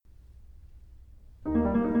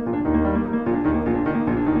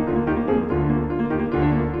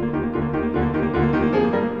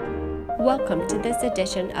to this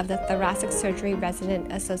edition of the Thoracic Surgery Resident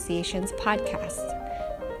Association's podcast.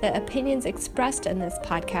 The opinions expressed in this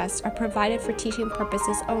podcast are provided for teaching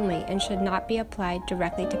purposes only and should not be applied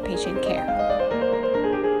directly to patient care.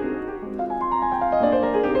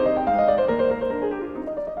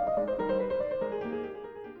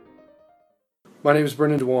 My name is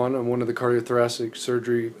Brendan Dewan. I'm one of the cardiothoracic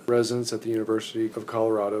surgery residents at the University of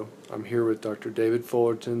Colorado. I'm here with Dr. David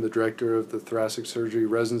Fullerton, the director of the Thoracic Surgery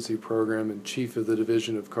Residency Program and chief of the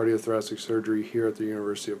Division of Cardiothoracic Surgery here at the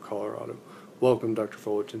University of Colorado. Welcome, Dr.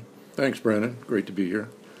 Fullerton. Thanks, Brandon. Great to be here.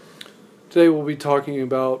 Today we'll be talking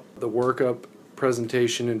about the workup,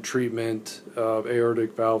 presentation, and treatment of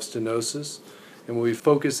aortic valve stenosis, and we'll be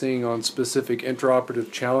focusing on specific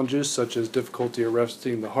intraoperative challenges such as difficulty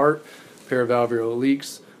arresting the heart, paravalvular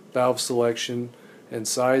leaks, valve selection and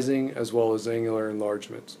sizing, as well as angular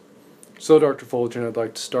enlargements. So, Dr. Fullerton, I'd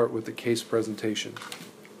like to start with the case presentation.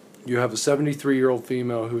 You have a 73-year-old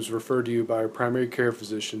female who's referred to you by her primary care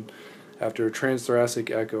physician after a transthoracic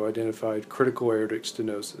echo identified critical aortic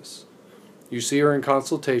stenosis. You see her in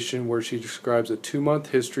consultation where she describes a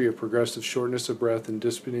 2-month history of progressive shortness of breath and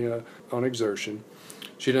dyspnea on exertion.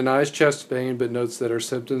 She denies chest pain but notes that her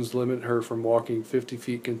symptoms limit her from walking 50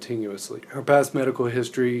 feet continuously. Her past medical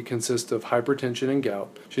history consists of hypertension and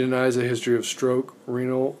gout. She denies a history of stroke,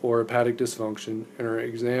 renal, or hepatic dysfunction, and her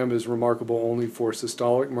exam is remarkable only for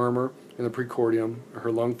systolic murmur in the precordium.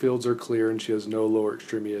 Her lung fields are clear and she has no lower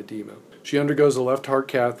extremity edema. She undergoes a left heart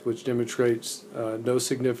cath which demonstrates no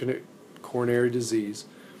significant coronary disease.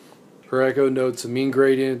 Her echo notes a mean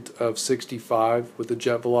gradient of 65 with a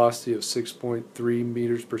jet velocity of 6.3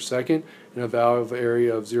 meters per second and a valve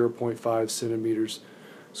area of 0.5 centimeters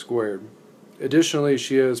squared. Additionally,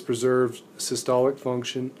 she has preserved systolic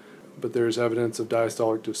function, but there is evidence of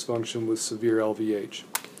diastolic dysfunction with severe LVH.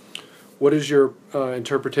 What is your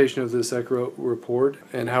interpretation of this echo report,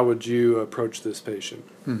 and how would you approach this patient?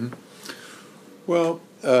 Well,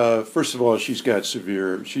 first of all, she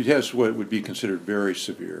has what would be considered very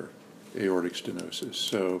severe aortic stenosis.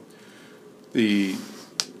 So the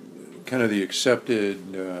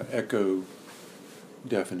accepted echo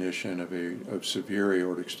definition of severe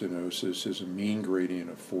aortic stenosis is a mean gradient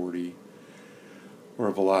of 40 or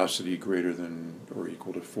a velocity greater than or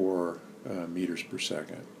equal to 4 meters per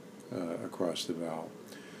second across the valve.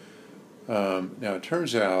 Now it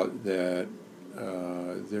turns out that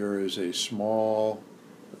there is a small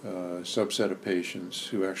subset of patients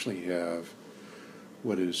who actually have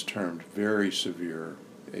what is termed very severe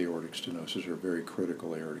aortic stenosis or very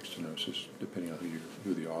critical aortic stenosis, depending on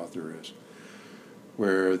who the author is,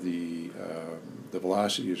 where the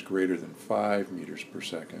velocity is greater than 5 meters per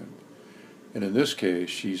second. And in this case,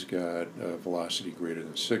 she's got a velocity greater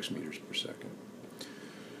than 6 meters per second.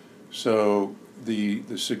 So the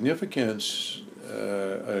significance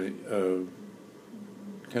of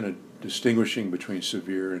kind of distinguishing between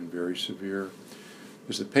severe and very severe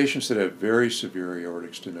is that patients that have very severe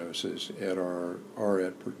aortic stenosis are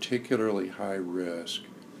at particularly high risk,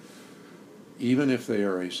 even if they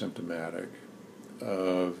are asymptomatic,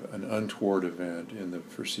 of an untoward event in the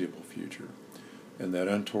foreseeable future. And that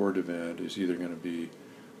untoward event is either going to be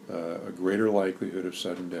a greater likelihood of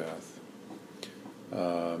sudden death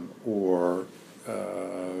or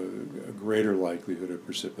a greater likelihood of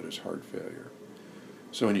precipitous heart failure.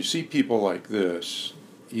 So when you see people like this,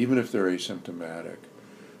 even if they're asymptomatic,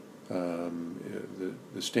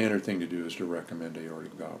 the standard thing to do is to recommend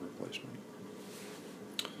aortic valve replacement.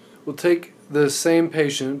 We'll take the same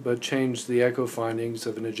patient but change the echo findings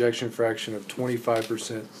of an ejection fraction of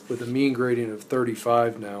 25% with a mean gradient of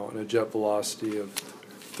 35 now and a jet velocity of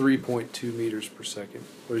 3.2 meters per second.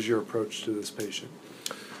 What is your approach to this patient?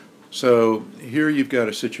 So here you've got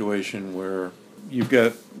a situation where you've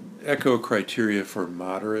got echo criteria for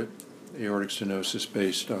moderate aortic stenosis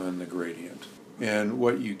based on the gradient. And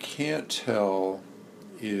what you can't tell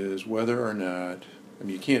is whether or not,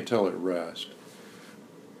 you can't tell at rest,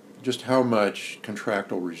 just how much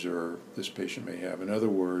contractile reserve this patient may have. In other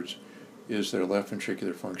words, is their left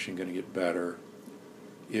ventricular function going to get better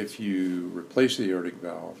if you replace the aortic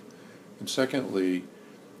valve? And secondly,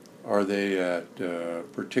 are they at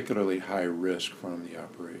particularly high risk from the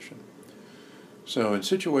operation? So in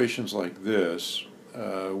situations like this,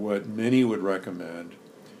 what many would recommend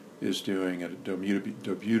is doing a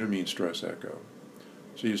dobutamine stress echo.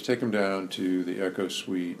 So you just take them down to the echo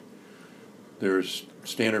suite. There's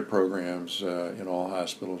standard programs in all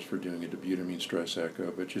hospitals for doing a dobutamine stress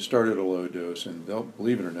echo, but you start at a low dose, and they'll,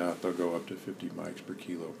 believe it or not, they'll go up to 50 mics per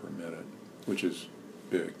kilo per minute, which is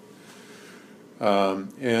big.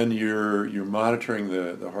 And you're monitoring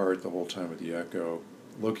the heart the whole time with the echo,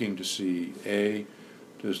 looking to see, A,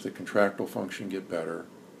 does the contractile function get better?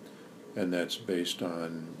 And that's based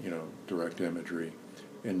on, direct imagery.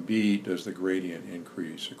 And B, does the gradient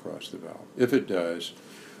increase across the valve? If it does,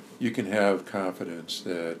 you can have confidence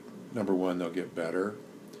that, number one, they'll get better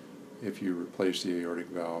if you replace the aortic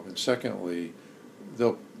valve, and secondly,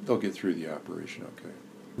 they'll get through the operation okay.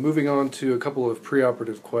 Moving on to a couple of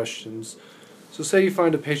preoperative questions. So say you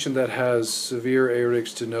find a patient that has severe aortic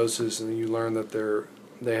stenosis and you learn that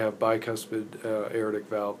they have bicuspid aortic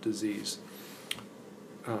valve disease.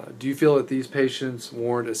 Do you feel that these patients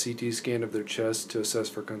warrant a CT scan of their chest to assess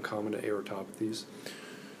for concomitant aortopathies?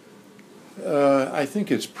 I think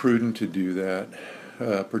it's prudent to do that,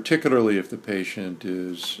 particularly if the patient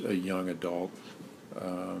is a young adult.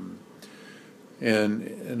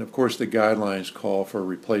 And of course the guidelines call for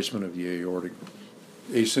replacement of the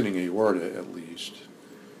ascending aorta at least,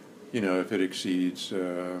 if it exceeds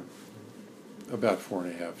about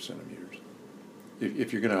 4.5 centimeters.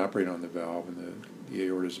 If you're going to operate on the valve and the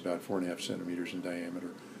aorta is about 4.5 centimeters in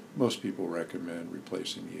diameter, most people recommend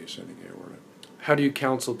replacing the ascending aorta. How do you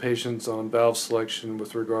counsel patients on valve selection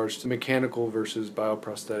with regards to mechanical versus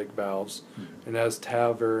bioprosthetic valves? Mm-hmm. And as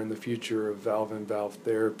TAVR and the future of valve-in-valve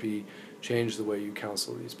therapy change the way you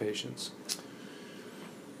counsel these patients?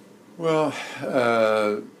 Well,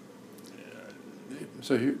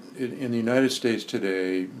 so here, in the United States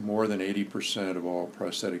today, more than 80% of all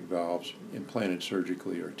prosthetic valves implanted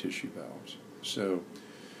surgically are tissue valves. So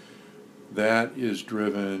that is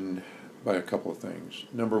driven by a couple of things.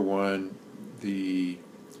 Number one, the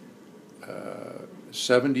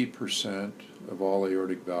 70% of all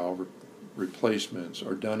aortic valve replacements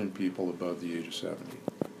are done in people above the age of 70.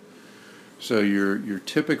 So you're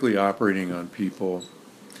typically operating on people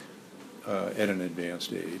at an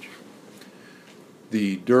advanced age.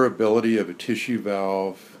 The durability of a tissue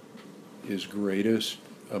valve is greatest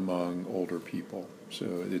among older people.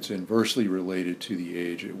 So it's inversely related to the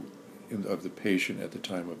age of the patient at the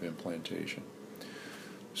time of implantation.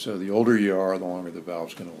 So the older you are, the longer the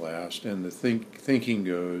valve's going to last. And the thinking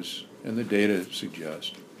goes, and the data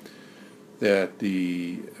suggests, that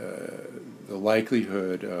the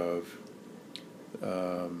likelihood of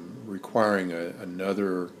requiring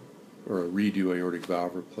another or a redo aortic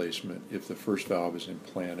valve replacement if the first valve is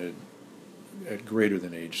implanted at greater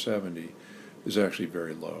than age 70 is actually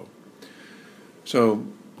very low. So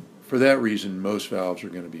for that reason, most valves are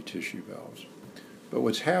going to be tissue valves. But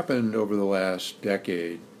what's happened over the last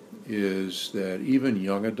decade is that even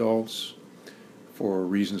young adults, for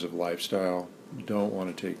reasons of lifestyle, don't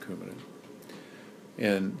want to take Coumadin.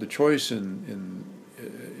 And the choice in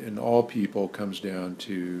all people comes down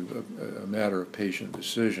to a matter of patient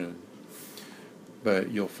decision.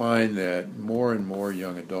 But you'll find that more and more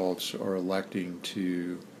young adults are electing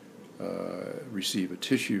to receive a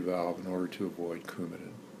tissue valve in order to avoid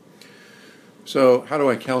Coumadin. So how do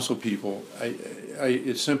I counsel people?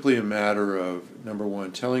 It's simply a matter of, number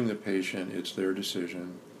one, telling the patient it's their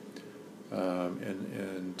decision,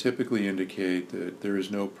 and typically indicate that there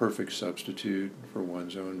is no perfect substitute for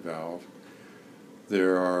one's own valve.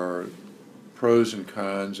 There are pros and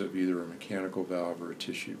cons of either a mechanical valve or a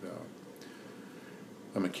tissue valve.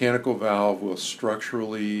 A mechanical valve will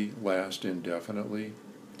structurally last indefinitely,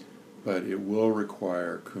 but it will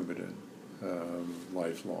require Coumadin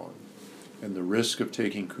lifelong. And the risk of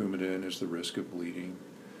taking Coumadin is the risk of bleeding,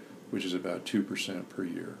 which is about 2% per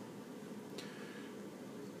year.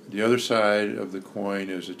 The other side of the coin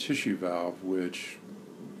is a tissue valve, which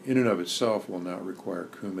in and of itself will not require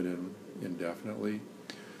Coumadin indefinitely,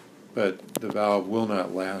 but the valve will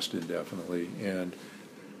not last indefinitely, and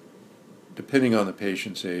depending on the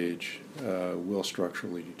patient's age, will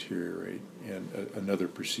structurally deteriorate, and another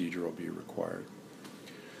procedure will be required.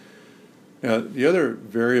 Now, the other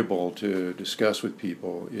variable to discuss with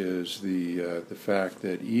people is the fact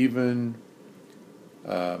that even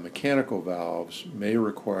mechanical valves may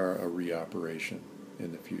require a reoperation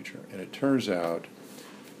in the future. And it turns out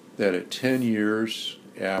that at 10 years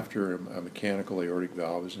after a mechanical aortic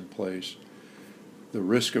valve is in place, the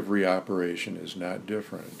risk of reoperation is not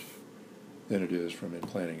different than it is from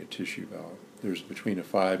implanting a tissue valve. There's between a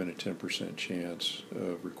 5 and a 10% chance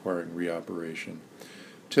of requiring reoperation,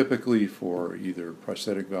 typically for either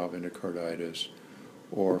prosthetic valve endocarditis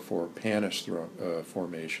or for pannus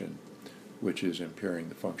formation, which is impairing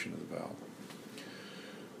the function of the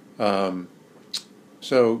valve.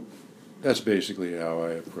 So that's basically how I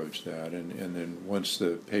approach that. And then once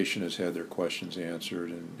the patient has had their questions answered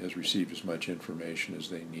and has received as much information as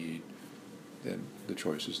they need, then the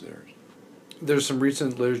choice is theirs. There's some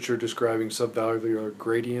recent literature describing subvalvular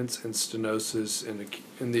gradients and stenosis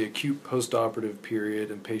in the acute postoperative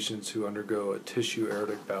period in patients who undergo a tissue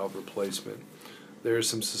aortic valve replacement. There is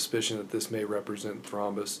some suspicion that this may represent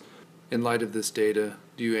thrombus. In light of this data,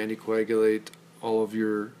 do you anticoagulate all of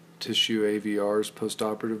your tissue AVRs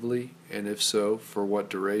postoperatively? And if so, for what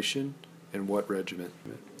duration and what regimen?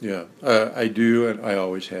 Yeah, I do, and I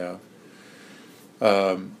always have.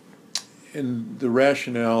 And the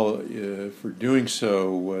rationale for doing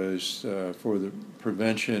so was for the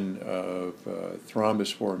prevention of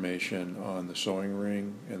thrombus formation on the sewing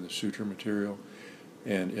ring and the suture material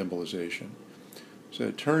and embolization. So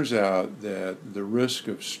it turns out that the risk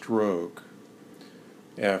of stroke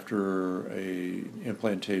after a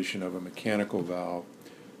implantation of a mechanical valve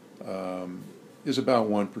is about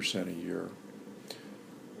 1% a year.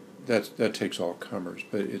 That takes all comers,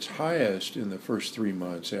 but it's highest in the first 3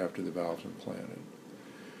 months after the valve's implanted.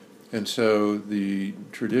 And so the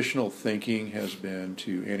traditional thinking has been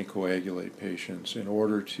to anticoagulate patients in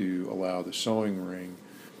order to allow the sewing ring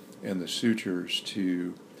and the sutures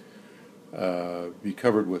to be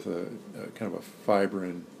covered with a kind of a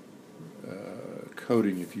fibrin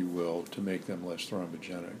coating, if you will, to make them less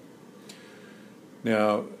thrombogenic.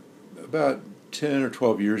 Now, about 10 or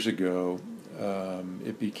 12 years ago,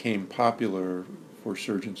 it became popular for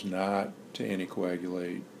surgeons not to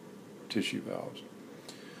anticoagulate tissue valves.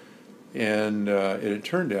 And it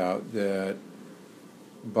turned out that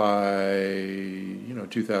by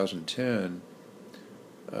 2010,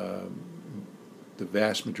 the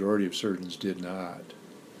vast majority of surgeons did not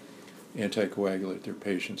anticoagulate their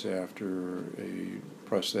patients after a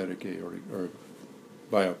prosthetic aortic or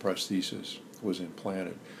bioprosthesis was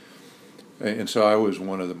implanted. And so I was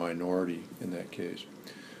one of the minority in that case.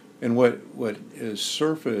 And what has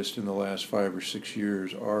surfaced in the last 5 or 6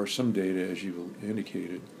 years are some data, as you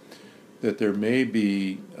indicated, that there may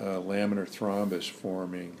be laminar thrombus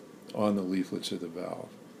forming on the leaflets of the valve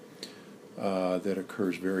that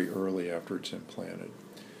occurs very early after it's implanted.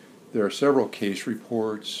 There are several case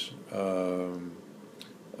reports of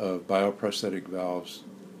bioprosthetic valves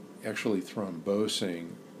actually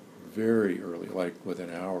thrombosing very early, like within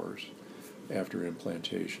hours after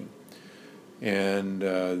implantation. And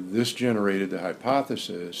this generated the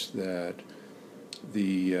hypothesis that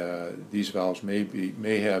these valves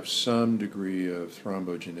may have some degree of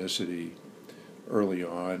thrombogenicity early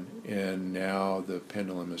on, and now the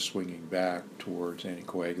pendulum is swinging back towards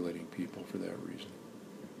anticoagulating people for that reason.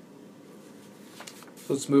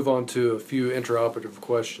 Let's move on to a few intraoperative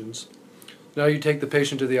questions. Now you take the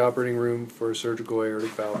patient to the operating room for a surgical aortic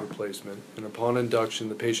valve replacement, and upon induction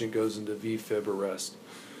the patient goes into VFib arrest.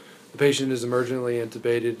 The patient is emergently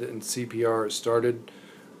intubated and CPR is started.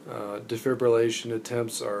 Defibrillation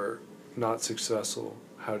attempts are not successful.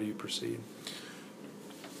 How do you proceed?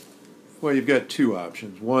 Well, you've got two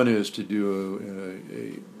options. One is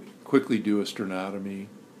to quickly do a sternotomy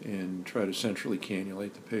and try to centrally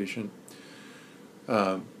cannulate the patient.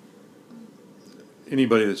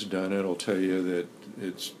 Anybody that's done it will tell you that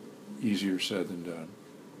it's easier said than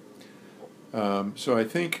done. So I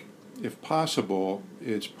think, if possible,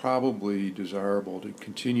 it's probably desirable to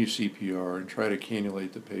continue CPR and try to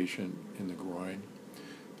cannulate the patient in the groin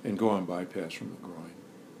and go on bypass from the groin.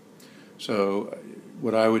 So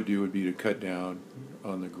what I would do would be to cut down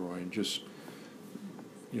on the groin, just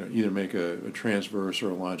either make a transverse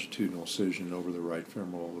or a longitudinal incision over the right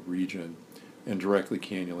femoral region and directly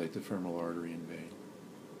cannulate the femoral artery and vein.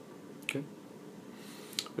 Okay.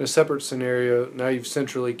 In a separate scenario, now you've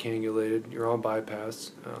centrally cannulated, you're on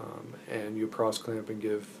bypass, and you cross-clamp and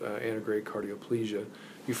give antegrade cardioplegia.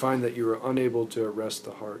 You find that you are unable to arrest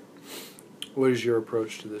the heart. What is your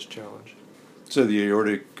approach to this challenge? So the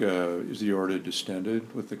aortic, is the aorta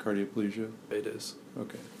distended with the cardioplegia? It is.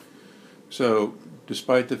 Okay. So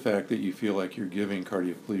despite the fact that you feel like you're giving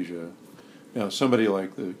cardioplegia, now somebody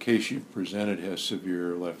like the case you presented has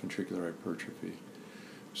severe left ventricular hypertrophy.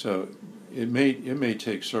 So it may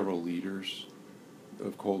take several liters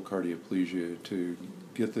of cold cardioplegia to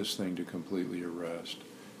get this thing to completely arrest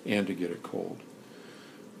and to get it cold.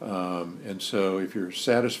 And so if you're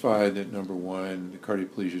satisfied that, number one, the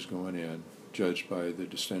cardioplegia is going in, judged by the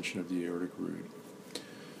distension of the aortic root,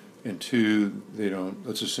 and two,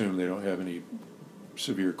 let's assume they don't have any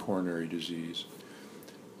severe coronary disease,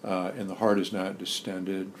 and the heart is not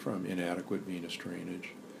distended from inadequate venous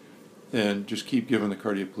drainage, then just keep giving the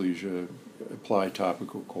cardioplegia, apply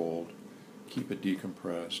topical cold, keep it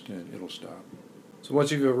decompressed, and it'll stop. So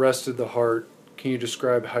once you've arrested the heart, can you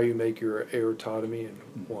describe how you make your aortotomy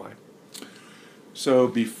and why? So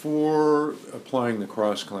before applying the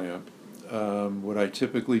cross clamp, what I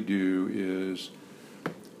typically do is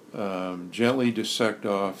gently dissect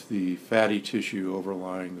off the fatty tissue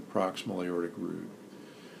overlying the proximal aortic root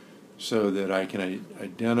so that I can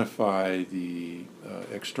identify the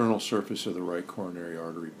external surface of the right coronary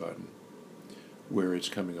artery button where it's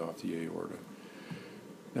coming off the aorta.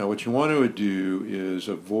 Now what you want to do is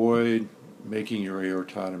avoid making your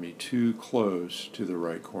aortotomy too close to the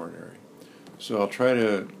right coronary. So I'll try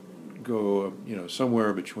to go,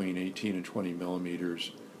 somewhere between 18 and 20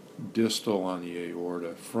 millimeters distal on the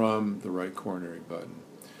aorta from the right coronary button.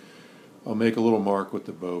 I'll make a little mark with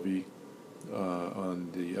the bovie on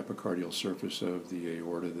the epicardial surface of the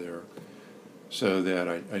aorta there so that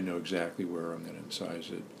I know exactly where I'm going to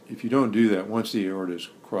incise it. If you don't do that, once the aorta is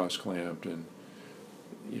cross-clamped and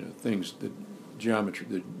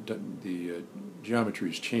the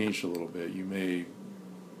geometry's changed a little bit, you may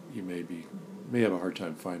have a hard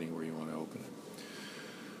time finding where you want to open it.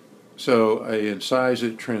 So I incise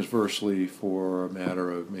it transversely for a matter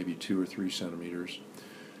of maybe 2 or 3 centimeters,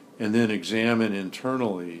 and then examine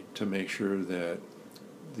internally to make sure that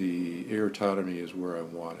the aortotomy is where I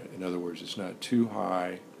want it. In other words, it's not too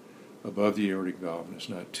high above the aortic valve, and it's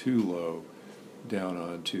not too low down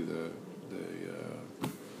onto the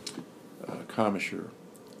commissure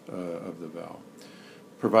of the valve.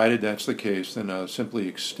 Provided that's the case, then I'll simply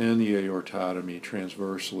extend the aortotomy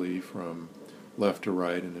transversely from left to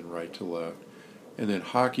right and then right to left, and then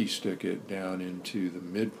hockey stick it down into the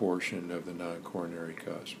mid portion of the non-coronary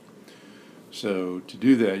cusp. So to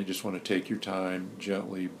do that, you just want to take your time,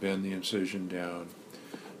 gently bend the incision down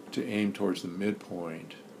to aim towards the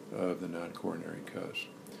midpoint of the non-coronary cusp.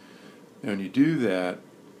 Now when you do that,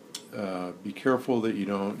 be careful that you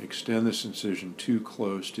don't extend this incision too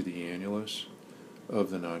close to the annulus of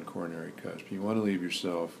the non-coronary cusp. You want to leave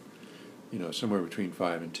yourself, somewhere between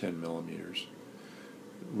 5 and 10 millimeters.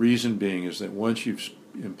 Reason being is that once you've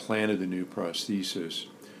implanted the new prosthesis,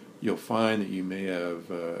 you'll find that you may have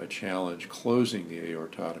a challenge closing the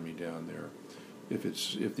aortotomy down there if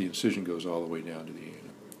the incision goes all the way down to the annulus.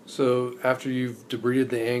 So after you've debrided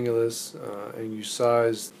the annulus and you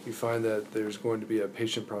size, you find that there's going to be a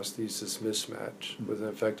patient prosthesis mismatch with an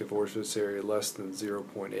effective orifice area less than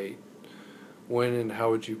 0.8. When and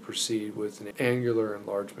how would you proceed with an angular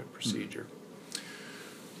enlargement procedure?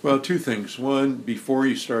 Well, 2 things. One, before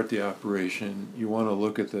you start the operation, you want to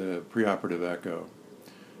look at the preoperative echo.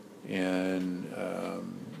 And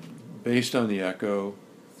based on the echo,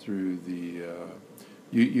 through the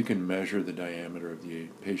you can measure the diameter of the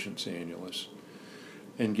patient's annulus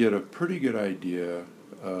and get a pretty good idea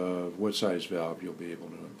of what size valve you'll be able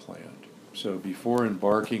to implant. So before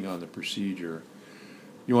embarking on the procedure,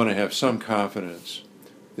 you want to have some confidence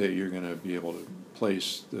that you're going to be able to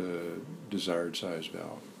place the desired size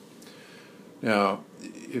valve. Now,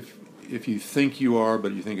 if you think you are,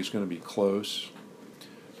 but you think it's going to be close,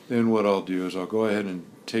 then what I'll do is I'll go ahead and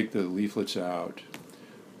take the leaflets out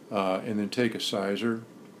and then take a sizer.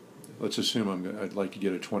 Let's assume I'd like to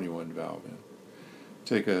get a 21 valve in.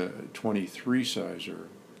 Take a 23 sizer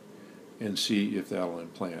and see if that'll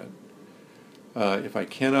implant. If I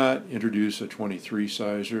cannot introduce a 23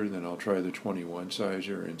 sizer, then I'll try the 21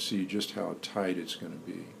 sizer and see just how tight it's going to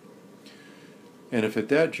be. And if at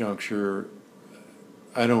that juncture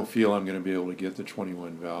I don't feel I'm going to be able to get the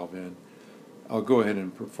 21 valve in, I'll go ahead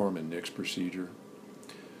and perform a Nix procedure.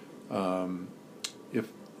 I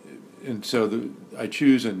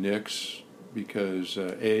choose a Nix because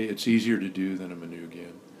A, it's easier to do than a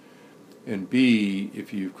Manoogian, and B,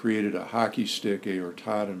 if you've created a hockey stick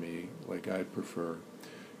aortotomy like I prefer,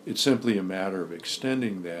 it's simply a matter of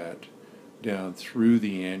extending that down through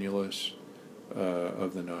the annulus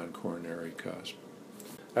of the non-coronary cusp.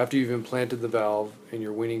 After you've implanted the valve and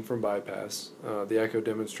you're weaning from bypass, the echo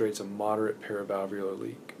demonstrates a moderate paravalvular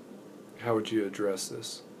leak. How would you address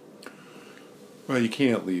this? Well, you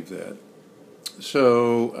can't leave that.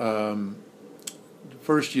 So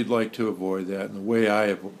first you'd like to avoid that, and the way I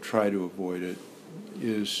have tried to avoid it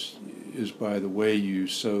is by the way you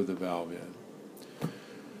sew the valve in.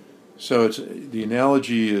 So the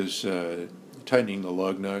analogy is tightening the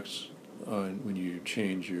lug nuts when you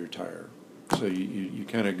change your tire. So you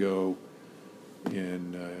kind of go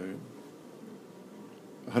in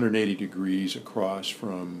 180 degrees across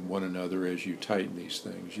from one another as you tighten these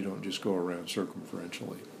things. You don't just go around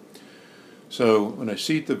circumferentially. So when I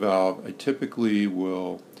seat the valve, I typically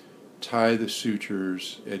will tie the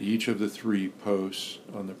sutures at each of the 3 posts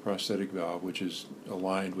on the prosthetic valve, which is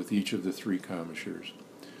aligned with each of the 3 commissures,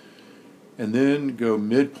 and then go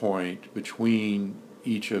midpoint between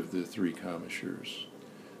each of the 3 commissures,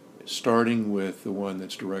 starting with the one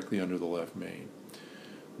that's directly under the left main.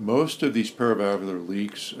 Most of these paravalvular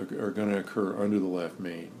leaks are going to occur under the left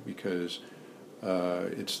main because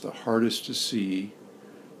it's the hardest to see,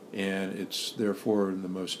 and it's therefore the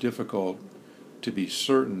most difficult to be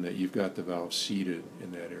certain that you've got the valve seated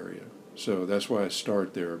in that area. So that's why I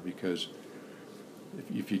start there, because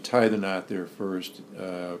if you tie the knot there first,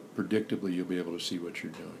 predictably you'll be able to see what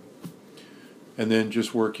you're doing. And then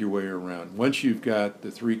just work your way around. Once you've got the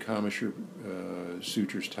 3 commissure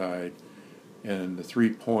sutures tied and the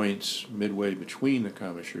 3 points midway between the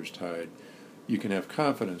commissures tied, you can have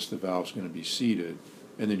confidence the valve's going to be seated,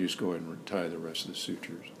 and then you just go ahead and tie the rest of the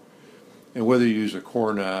sutures. And whether you use a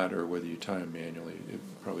core knot or whether you tie them manually, it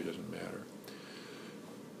probably doesn't matter.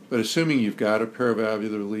 But assuming you've got a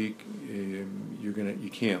paravalvular leak, you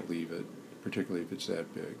can't leave it, particularly if it's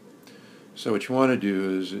that big. So what you want to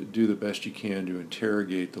do is do the best you can to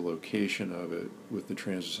interrogate the location of it with the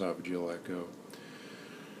transesophageal echo.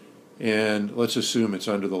 And let's assume it's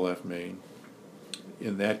under the left main.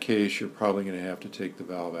 In that case, you're probably going to have to take the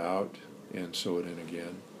valve out and sew it in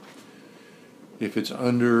again. If it's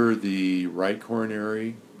under the right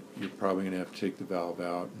coronary, you're probably going to have to take the valve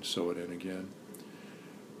out and sew it in again.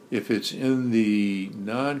 If it's in the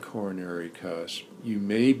non-coronary cusp, you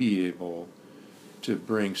may be able to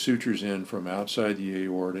bring sutures in from outside the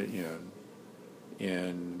aorta in,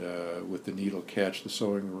 and with the needle catch the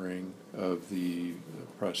sewing ring of the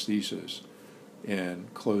prosthesis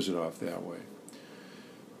and close it off that way.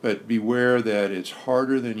 But beware that it's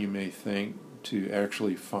harder than you may think to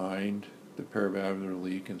actually find the paravalvular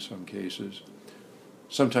leak in some cases.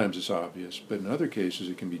 Sometimes it's obvious, but in other cases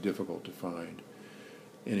it can be difficult to find.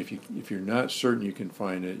 And if you're not certain you can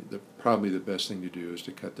find it, probably the best thing to do is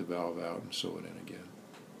to cut the valve out and sew it in again.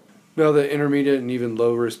 Now that intermediate and even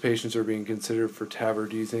low-risk patients are being considered for TAVR,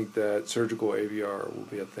 do you think that surgical AVR will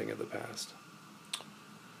be a thing of the past?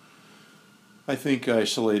 I think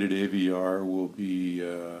isolated AVR will be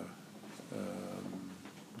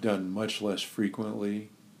done much less frequently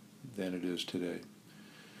than it is today.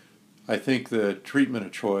 I think the treatment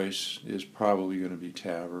of choice is probably going to be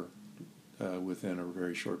TAVR within a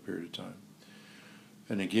very short period of time.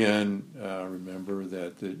 And again, remember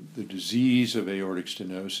that the disease of aortic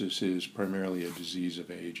stenosis is primarily a disease of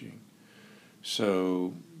aging.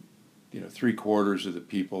 So, 3/4 of the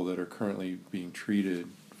people that are currently being treated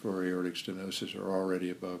for aortic stenosis are already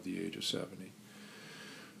above the age of 70.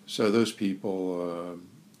 So those people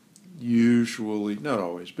usually, not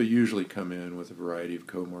always, but usually come in with a variety of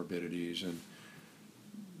comorbidities, and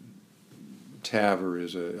TAVR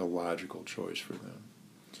is a logical choice for them.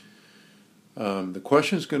 The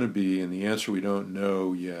question is going to be, and the answer we don't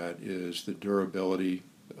know yet, is the durability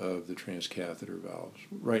of the transcatheter valves.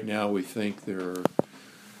 Right now we think they're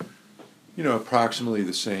approximately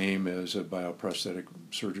the same as a bioprosthetic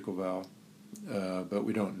surgical valve, but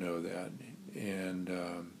we don't know that.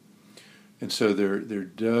 And so there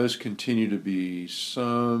does continue to be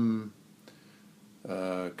some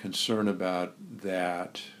concern about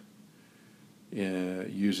that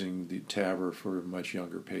using the TAVR for much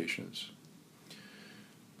younger patients.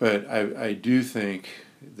 But I do think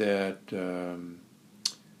that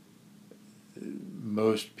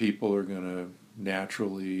most people are going to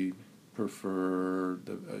naturally prefer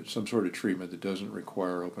some sort of treatment that doesn't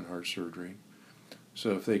require open heart surgery.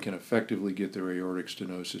 So if they can effectively get their aortic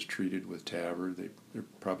stenosis treated with TAVR, they're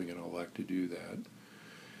probably going to elect to do that.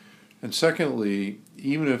 And secondly,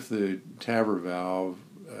 even if the TAVR valve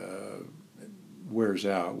wears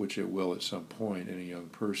out, which it will at some point in a young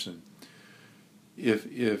person, if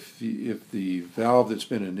the valve that's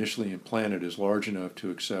been initially implanted is large enough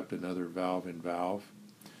to accept another valve-in-valve,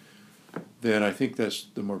 then I think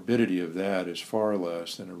the morbidity of that is far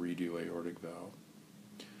less than a redo aortic valve.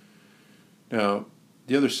 Now,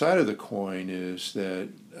 the other side of the coin is that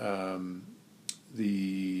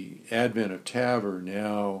the advent of TAVR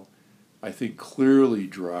now, I think, clearly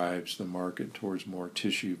drives the market towards more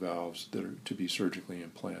tissue valves that are to be surgically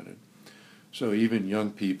implanted. So even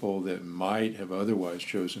young people that might have otherwise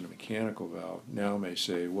chosen a mechanical valve now may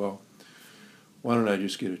say, well, why don't I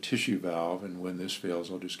just get a tissue valve, and when this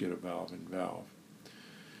fails, I'll just get a valve-in-valve.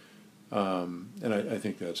 And I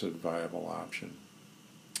think that's a viable option.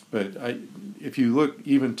 But if you look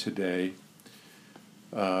even today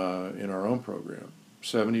in our own program,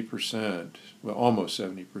 70%, well, almost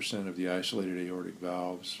 70% of the isolated aortic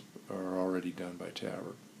valves are already done by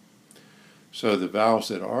TAVR. So the valves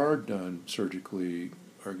that are done surgically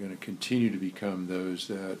are going to continue to become those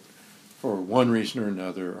that, for one reason or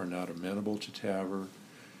another, are not amenable to TAVR.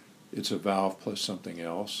 It's a valve plus something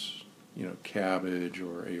else, CABG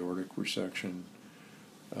or aortic resection,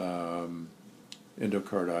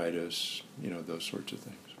 endocarditis, those sorts of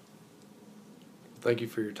things. Thank you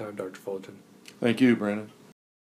for your time, Dr. Fullerton. Thank you, Brandon.